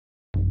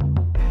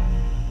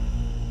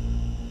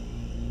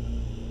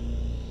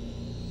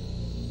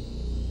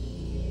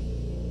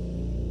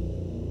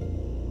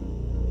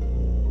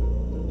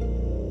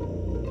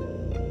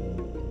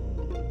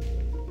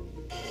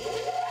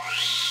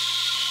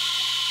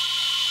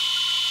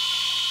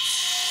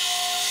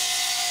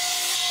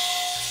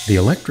The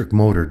electric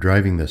motor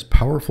driving this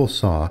powerful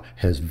saw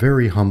has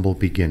very humble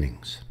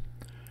beginnings.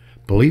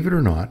 Believe it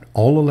or not,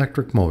 all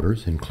electric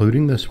motors,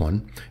 including this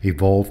one,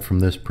 evolved from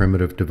this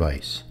primitive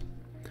device.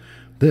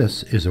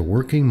 This is a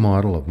working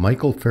model of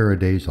Michael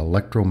Faraday's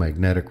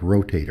electromagnetic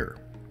rotator.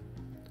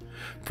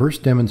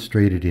 First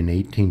demonstrated in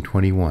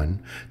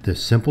 1821,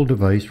 this simple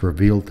device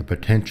revealed the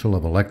potential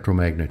of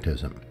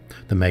electromagnetism,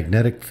 the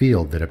magnetic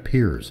field that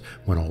appears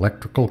when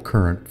electrical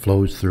current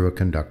flows through a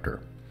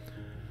conductor.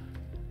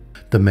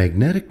 The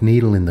magnetic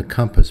needle in the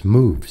compass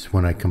moves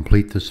when I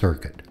complete the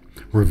circuit,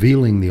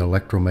 revealing the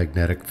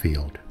electromagnetic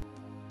field.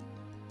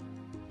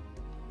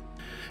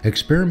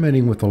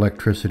 Experimenting with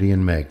electricity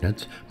and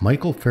magnets,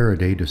 Michael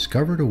Faraday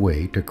discovered a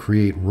way to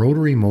create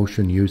rotary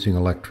motion using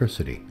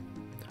electricity,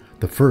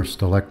 the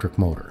first electric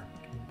motor.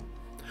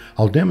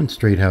 I'll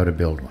demonstrate how to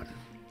build one.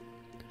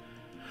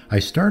 I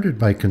started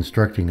by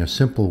constructing a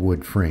simple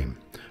wood frame,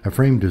 a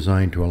frame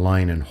designed to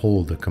align and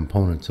hold the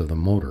components of the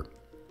motor.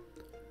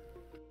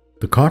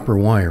 The copper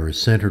wire is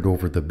centered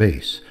over the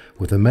base,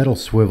 with a metal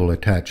swivel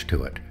attached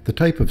to it, the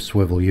type of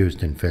swivel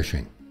used in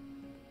fishing.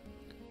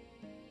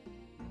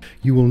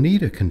 You will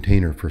need a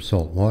container for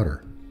salt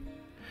water.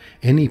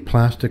 Any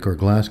plastic or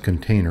glass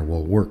container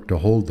will work to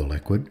hold the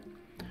liquid.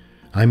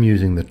 I'm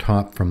using the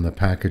top from the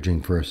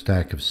packaging for a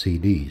stack of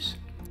CDs.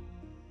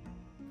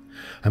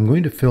 I'm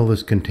going to fill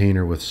this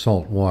container with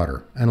salt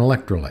water, an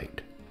electrolyte.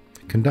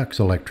 It conducts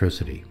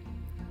electricity.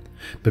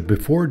 But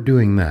before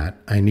doing that,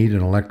 I need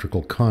an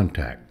electrical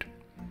contact.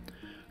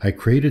 I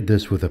created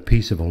this with a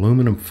piece of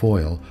aluminum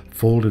foil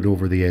folded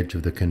over the edge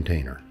of the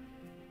container.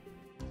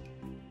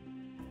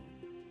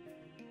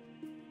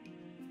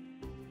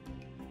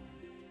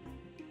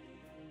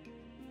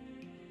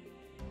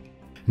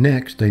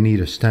 Next, I need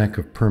a stack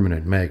of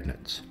permanent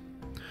magnets.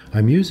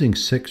 I'm using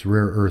 6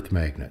 rare earth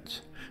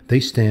magnets.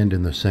 They stand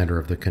in the center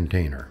of the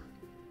container.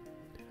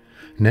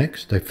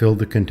 Next, I filled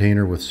the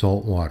container with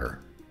salt water.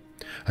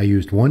 I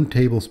used 1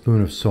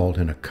 tablespoon of salt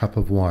in a cup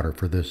of water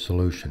for this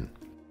solution.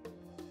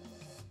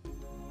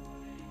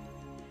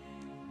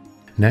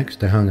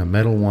 Next, I hung a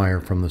metal wire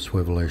from the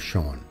swivel as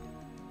shown.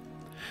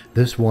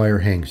 This wire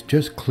hangs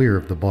just clear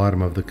of the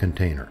bottom of the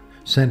container,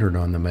 centered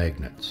on the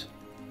magnets.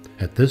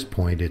 At this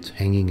point, it's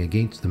hanging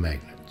against the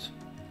magnets.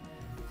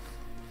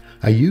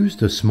 I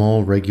used a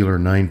small regular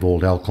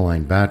 9-volt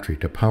alkaline battery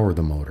to power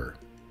the motor,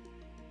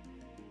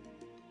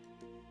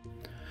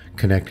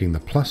 connecting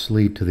the plus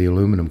lead to the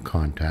aluminum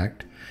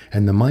contact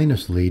and the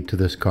minus lead to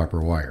this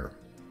copper wire.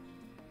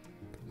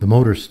 The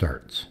motor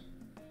starts.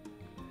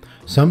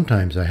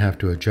 Sometimes I have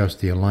to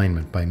adjust the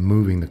alignment by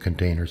moving the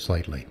container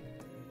slightly.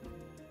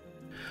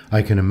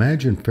 I can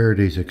imagine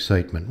Faraday's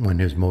excitement when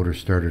his motor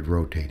started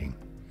rotating.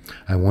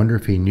 I wonder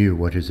if he knew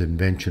what his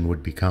invention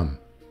would become.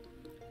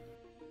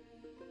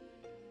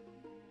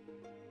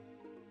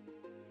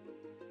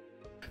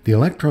 The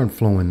electron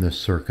flow in this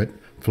circuit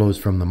flows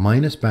from the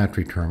minus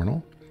battery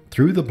terminal,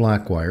 through the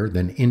black wire,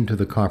 then into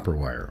the copper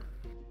wire.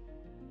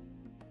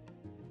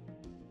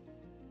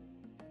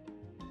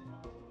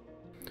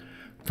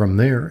 From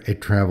there,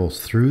 it travels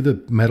through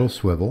the metal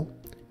swivel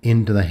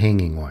into the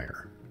hanging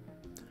wire.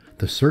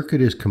 The circuit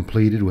is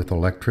completed with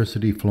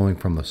electricity flowing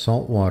from the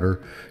salt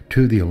water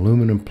to the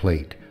aluminum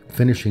plate,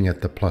 finishing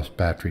at the plus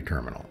battery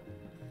terminal.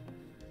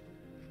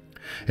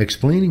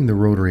 Explaining the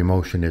rotary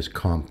motion is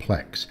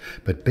complex,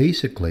 but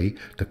basically,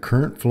 the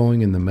current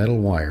flowing in the metal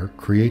wire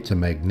creates a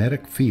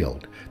magnetic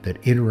field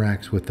that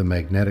interacts with the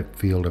magnetic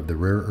field of the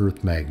rare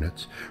earth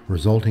magnets,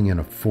 resulting in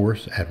a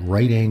force at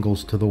right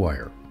angles to the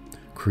wire,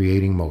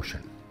 creating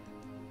motion.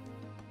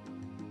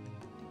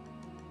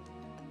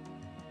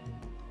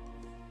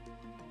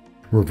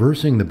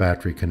 Reversing the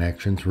battery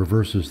connections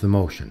reverses the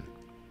motion.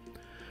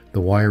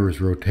 The wire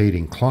is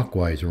rotating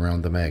clockwise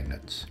around the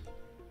magnets.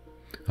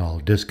 I'll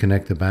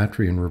disconnect the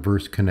battery and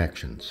reverse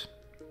connections.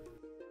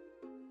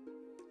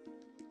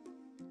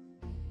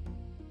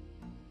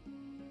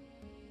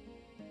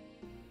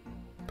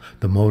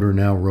 The motor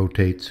now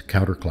rotates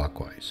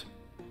counterclockwise.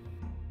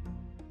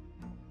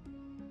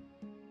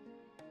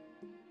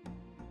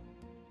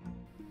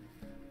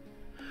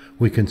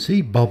 We can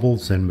see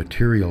bubbles and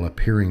material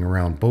appearing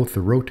around both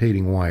the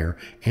rotating wire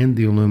and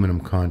the aluminum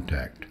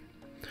contact.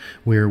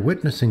 We are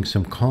witnessing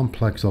some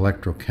complex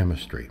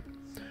electrochemistry.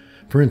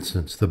 For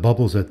instance, the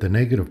bubbles at the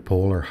negative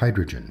pole are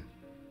hydrogen.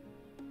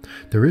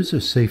 There is a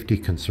safety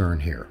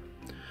concern here.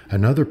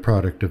 Another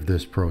product of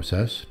this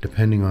process,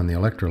 depending on the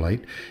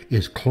electrolyte,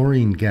 is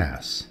chlorine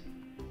gas.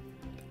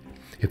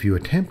 If you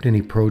attempt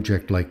any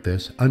project like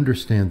this,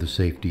 understand the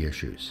safety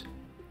issues.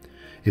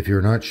 If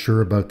you're not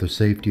sure about the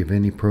safety of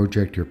any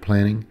project you're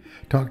planning,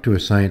 talk to a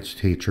science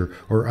teacher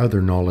or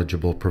other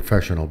knowledgeable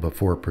professional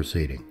before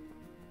proceeding.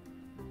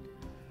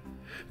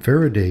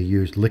 Faraday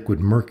used liquid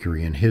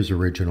mercury in his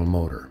original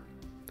motor.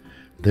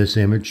 This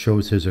image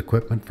shows his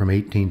equipment from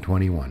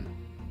 1821.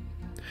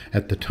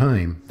 At the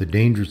time, the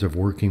dangers of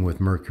working with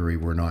mercury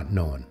were not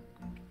known.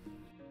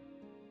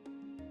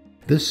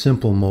 This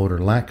simple motor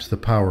lacks the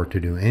power to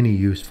do any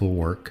useful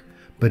work,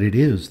 but it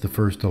is the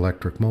first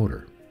electric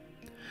motor.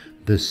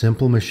 This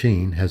simple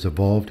machine has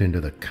evolved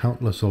into the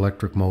countless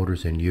electric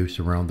motors in use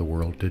around the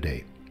world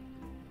today.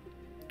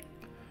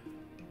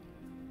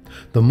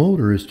 The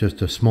motor is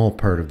just a small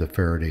part of the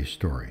Faraday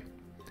story.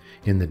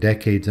 In the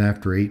decades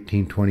after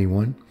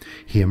 1821,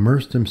 he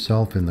immersed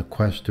himself in the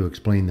quest to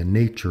explain the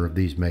nature of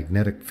these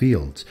magnetic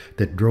fields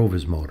that drove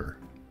his motor.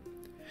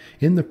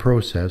 In the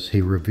process,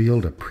 he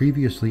revealed a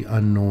previously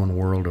unknown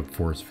world of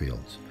force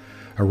fields,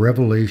 a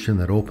revelation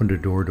that opened a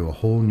door to a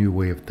whole new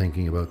way of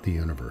thinking about the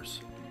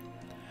universe.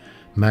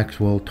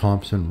 Maxwell,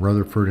 Thomson,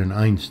 Rutherford, and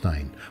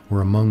Einstein were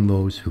among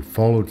those who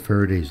followed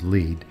Faraday's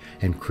lead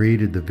and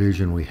created the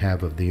vision we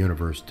have of the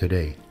universe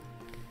today.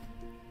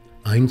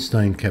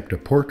 Einstein kept a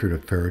portrait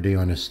of Faraday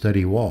on his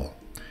study wall,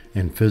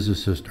 and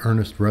physicist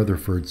Ernest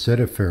Rutherford said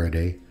of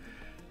Faraday,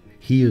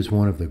 "He is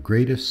one of the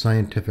greatest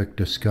scientific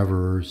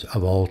discoverers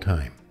of all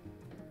time."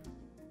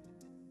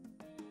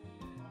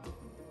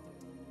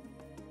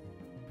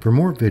 For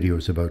more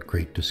videos about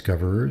great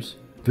discoverers,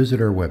 visit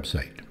our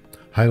website,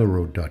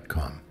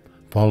 hyloroad.com.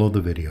 Follow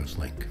the videos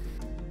link.